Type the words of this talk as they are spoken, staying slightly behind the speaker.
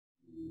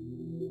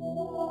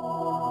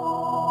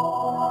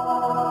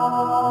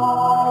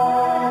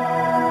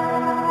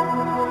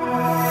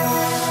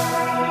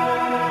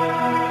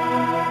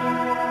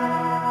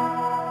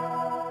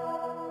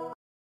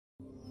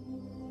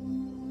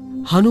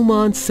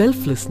Hanuman's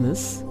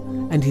selflessness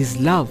and his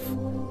love,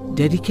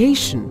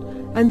 dedication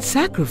and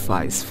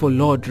sacrifice for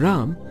Lord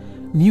Ram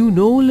knew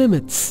no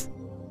limits.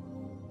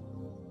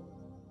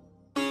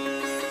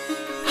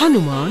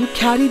 Hanuman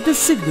carried the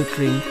signet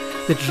ring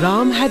that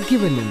Ram had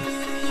given him,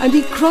 and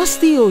he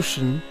crossed the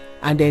ocean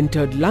and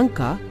entered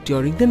Lanka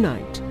during the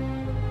night.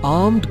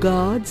 Armed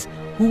guards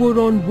who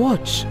were on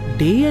watch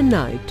day and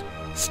night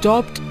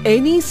stopped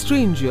any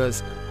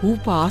strangers who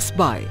passed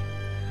by.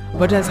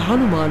 But as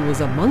Hanuman was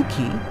a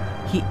monkey,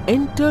 he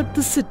entered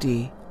the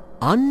city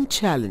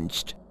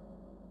unchallenged.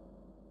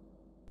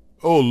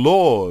 "O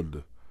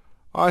Lord,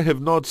 I have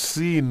not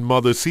seen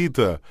Mother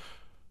Sita.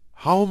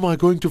 How am I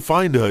going to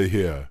find her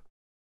here?"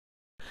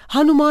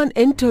 Hanuman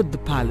entered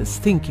the palace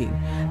thinking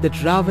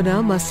that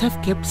Ravana must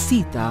have kept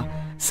Sita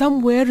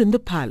somewhere in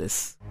the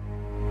palace.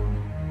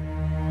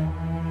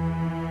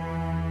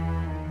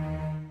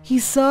 He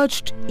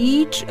searched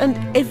each and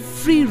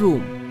every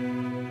room.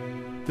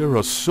 "There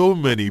are so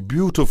many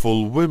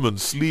beautiful women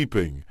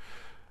sleeping.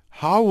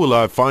 How will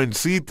I find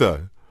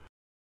Sita?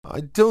 I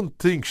don't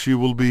think she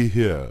will be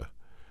here.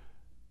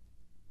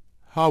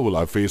 How will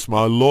I face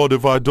my Lord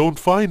if I don't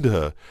find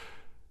her?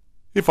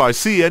 If I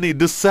see any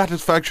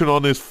dissatisfaction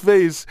on his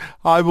face,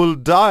 I will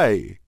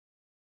die."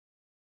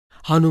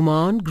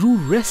 Hanuman grew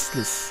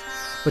restless,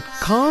 but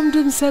calmed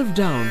himself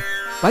down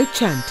by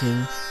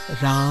chanting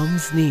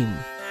Ram's name.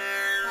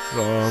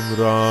 Ram,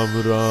 Ram,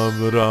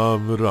 Ram,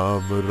 Ram,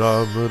 Ram,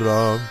 Ram,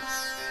 Ram.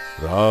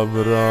 Ram,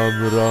 Ram,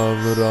 Ram,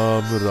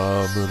 Ram,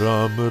 Ram,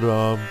 Ram,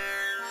 Ram.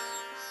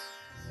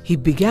 He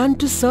began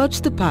to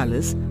search the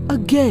palace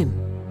again.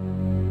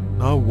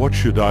 Now what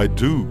should I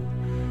do?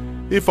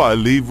 If I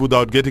leave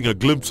without getting a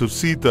glimpse of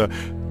Sita,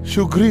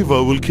 Sugriva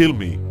will kill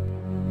me.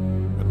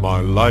 And my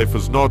life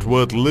is not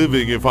worth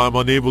living if I am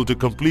unable to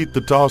complete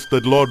the task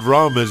that Lord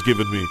Ram has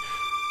given me.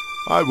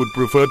 I would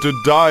prefer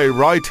to die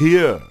right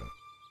here.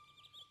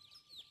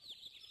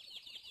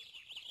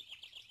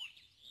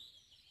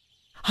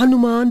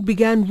 Hanuman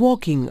began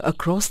walking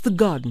across the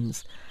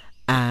gardens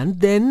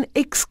and then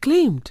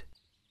exclaimed,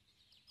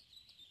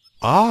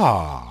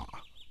 "Ah!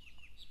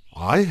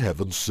 I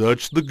haven't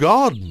searched the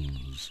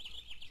gardens.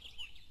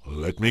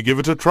 Let me give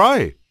it a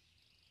try."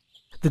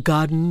 The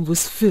garden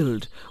was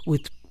filled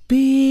with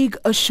big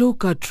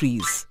Ashoka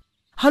trees.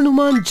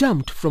 Hanuman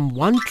jumped from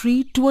one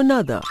tree to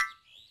another.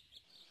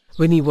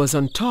 When he was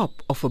on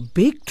top of a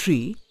big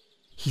tree,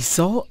 he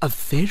saw a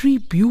very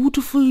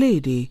beautiful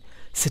lady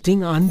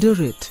sitting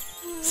under it,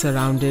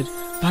 surrounded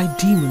by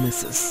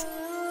demonesses.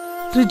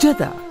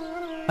 Trijada,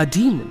 a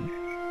demon,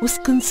 was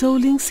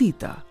consoling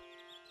Sita.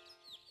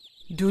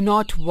 "Do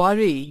not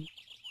worry.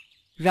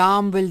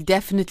 Ram will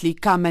definitely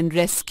come and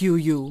rescue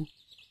you.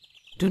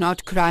 Do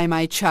not cry,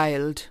 my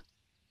child."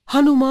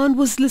 Hanuman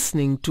was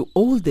listening to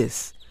all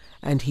this,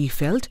 and he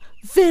felt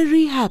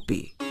very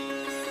happy.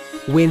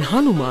 When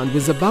Hanuman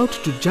was about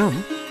to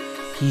jump,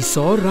 he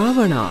saw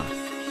Ravana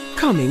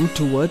coming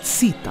towards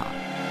Sita.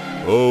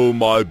 "Oh,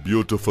 my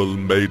beautiful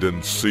maiden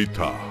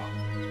Sita,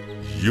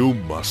 you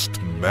must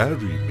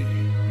marry me."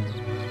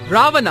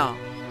 Ravana,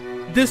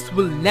 this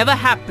will never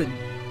happen.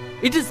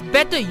 It is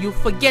better you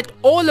forget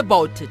all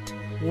about it.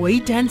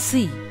 Wait and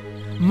see.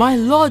 My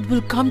Lord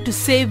will come to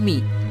save me,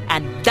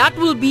 and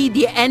that will be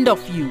the end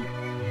of you.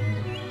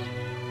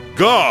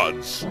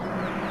 "Gods,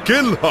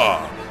 kill her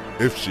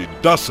if she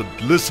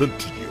doesn't listen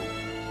to you."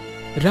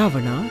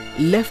 Ravana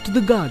left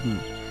the garden,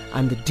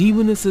 and the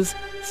demonesses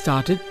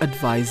started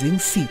advising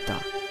Sita.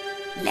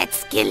 "Let's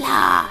kill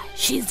her.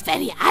 She's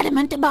very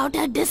adamant about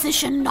her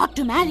decision not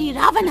to marry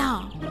Ravana."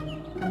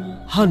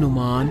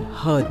 Hanuman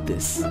heard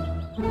this.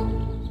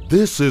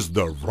 This is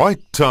the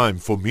right time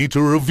for me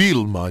to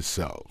reveal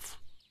myself.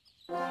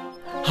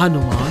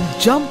 Hanuman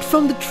jumped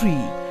from the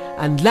tree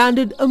and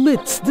landed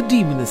amidst the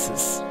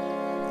demonesses.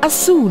 As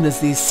soon as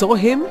they saw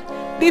him,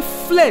 they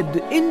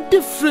fled in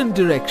different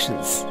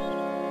directions.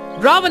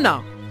 Ravana,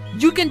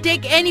 you can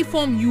take any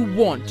form you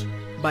want,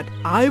 but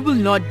I will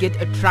not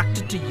get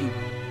attracted to you.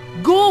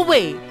 Go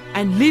away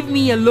and leave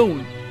me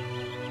alone.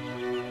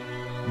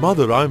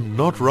 Mother, I'm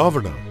not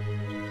Ravana.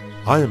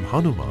 I am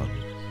Hanuman,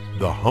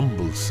 the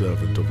humble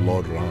servant of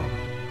Lord Ram.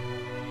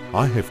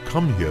 I have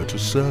come here to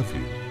serve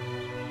you.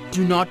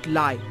 Do not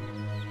lie.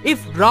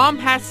 If Ram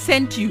has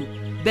sent you,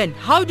 then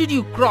how did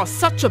you cross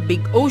such a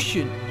big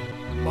ocean?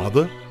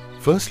 Mother,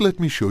 first let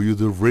me show you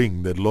the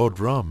ring that Lord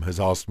Ram has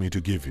asked me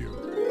to give you.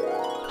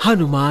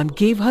 Hanuman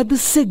gave her the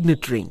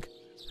signet ring.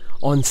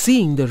 On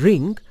seeing the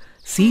ring,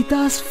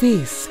 Sita's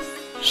face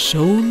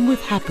shone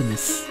with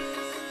happiness.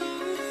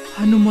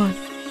 Hanuman,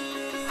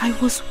 I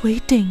was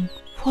waiting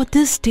for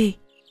this day.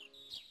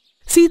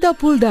 Sita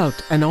pulled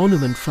out an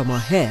ornament from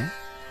her hair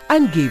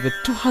and gave it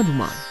to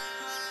Hanuman.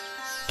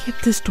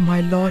 Give this to my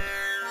lord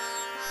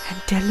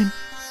and tell him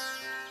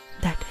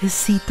that his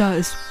Sita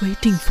is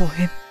waiting for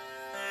him.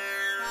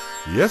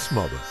 Yes,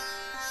 Mother.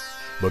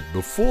 But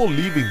before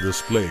leaving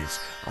this place,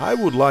 I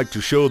would like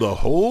to show the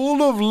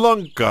whole of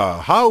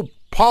Lanka how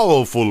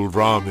powerful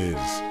Ram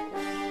is.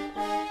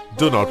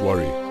 Do not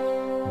worry.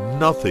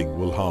 Nothing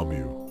will harm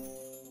you.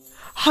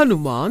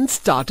 Hanuman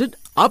started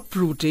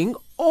uprooting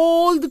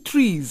all the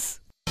trees.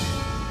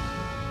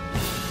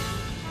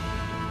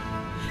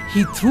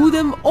 He threw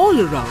them all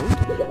around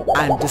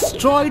and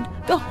destroyed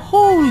the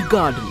whole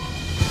garden.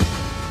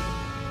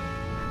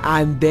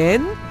 And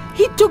then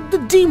he took the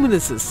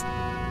demonesses,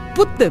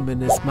 put them in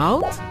his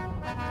mouth,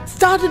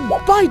 started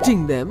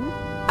biting them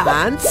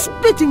and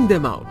spitting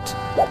them out.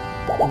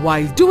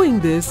 While doing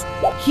this,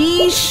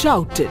 he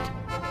shouted,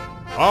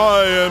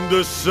 I am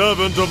the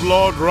servant of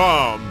Lord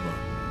Ram.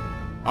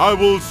 I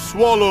will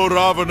swallow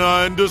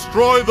Ravana and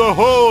destroy the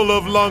whole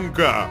of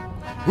Lanka.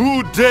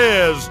 Who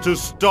dares to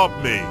stop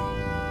me?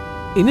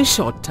 In a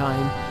short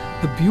time,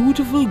 the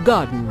beautiful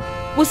garden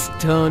was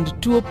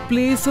turned to a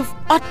place of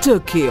utter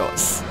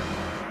chaos.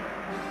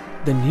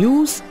 The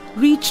news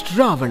reached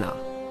Ravana.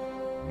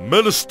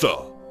 Minister,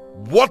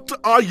 what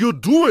are you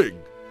doing?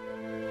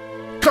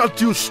 Can't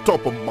you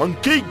stop a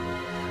monkey?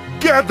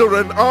 Gather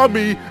an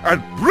army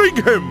and bring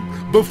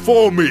him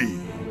before me.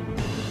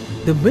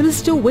 The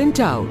minister went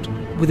out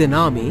with an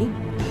army,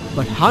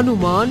 but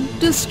Hanuman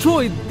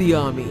destroyed the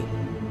army.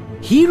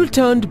 He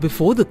returned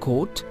before the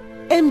court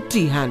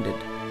empty-handed.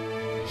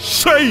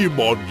 Shame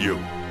on you!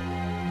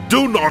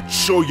 Do not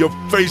show your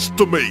face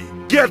to me!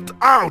 Get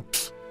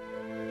out!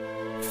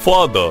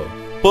 Father,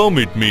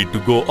 permit me to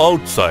go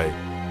outside.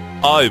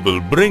 I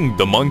will bring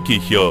the monkey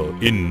here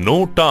in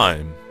no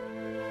time.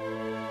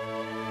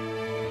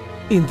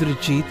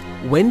 Indrajit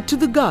went to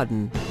the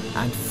garden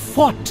and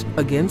fought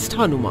against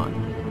Hanuman.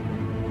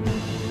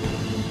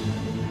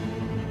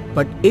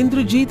 But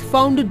Indrajit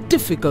found it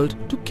difficult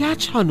to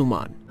catch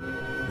Hanuman.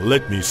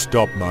 Let me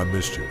stop my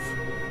mischief.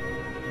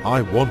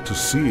 I want to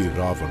see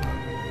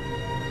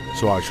Ravana,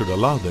 so I should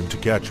allow them to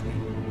catch me.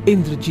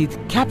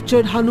 Indrajit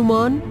captured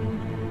Hanuman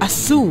as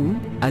soon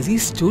as he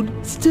stood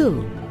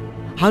still.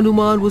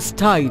 Hanuman was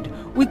tied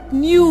with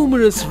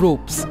numerous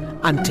ropes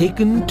and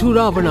taken to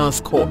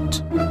Ravana's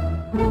court.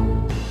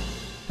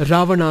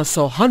 Ravana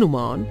saw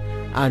Hanuman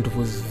and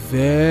was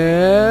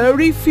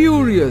very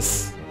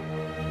furious.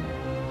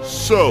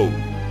 So,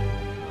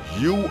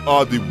 you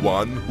are the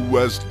one who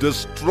has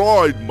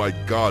destroyed my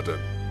garden.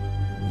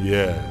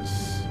 Yes.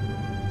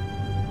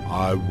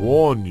 I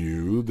warn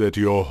you that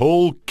your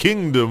whole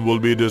kingdom will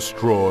be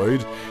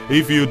destroyed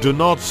if you do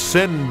not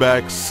send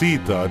back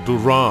Sita to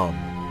Ram.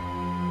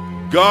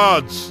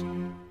 Guards,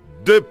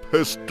 dip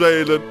his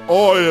tail in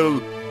oil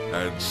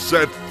and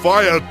set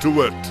fire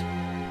to it.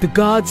 The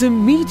guards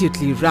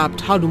immediately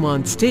wrapped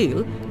Hanuman's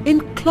tail in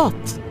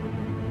cloth.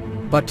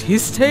 But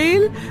his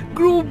tail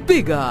grew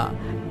bigger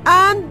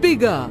and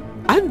bigger,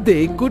 and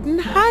they couldn't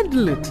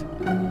handle it.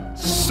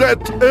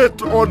 Set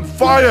it on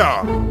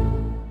fire!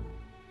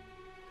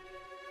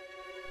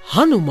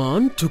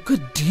 Hanuman took a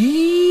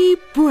deep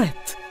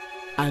breath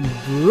and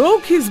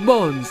broke his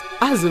bonds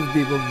as if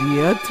they were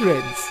mere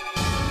threads.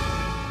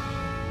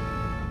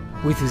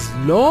 With his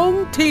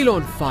long tail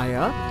on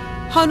fire,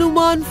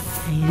 Hanuman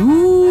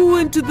flew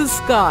into the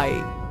sky.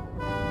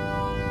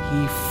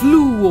 He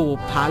flew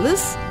over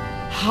palace,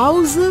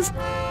 houses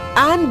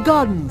and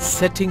gardens,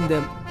 setting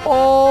them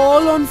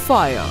all on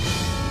fire.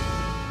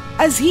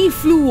 As he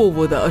flew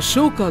over the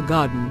Ashoka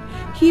garden,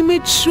 he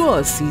made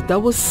sure Sita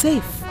was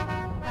safe.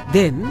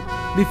 Then,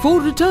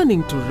 before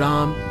returning to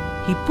Ram,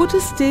 he put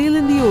his tail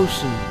in the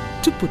ocean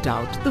to put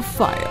out the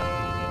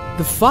fire.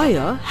 The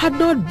fire had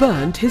not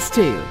burnt his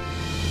tail.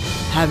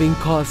 Having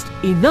caused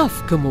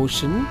enough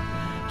commotion,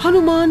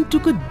 Hanuman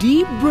took a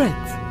deep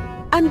breath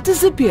and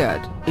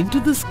disappeared into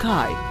the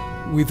sky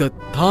with a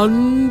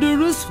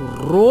thunderous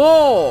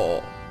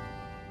roar.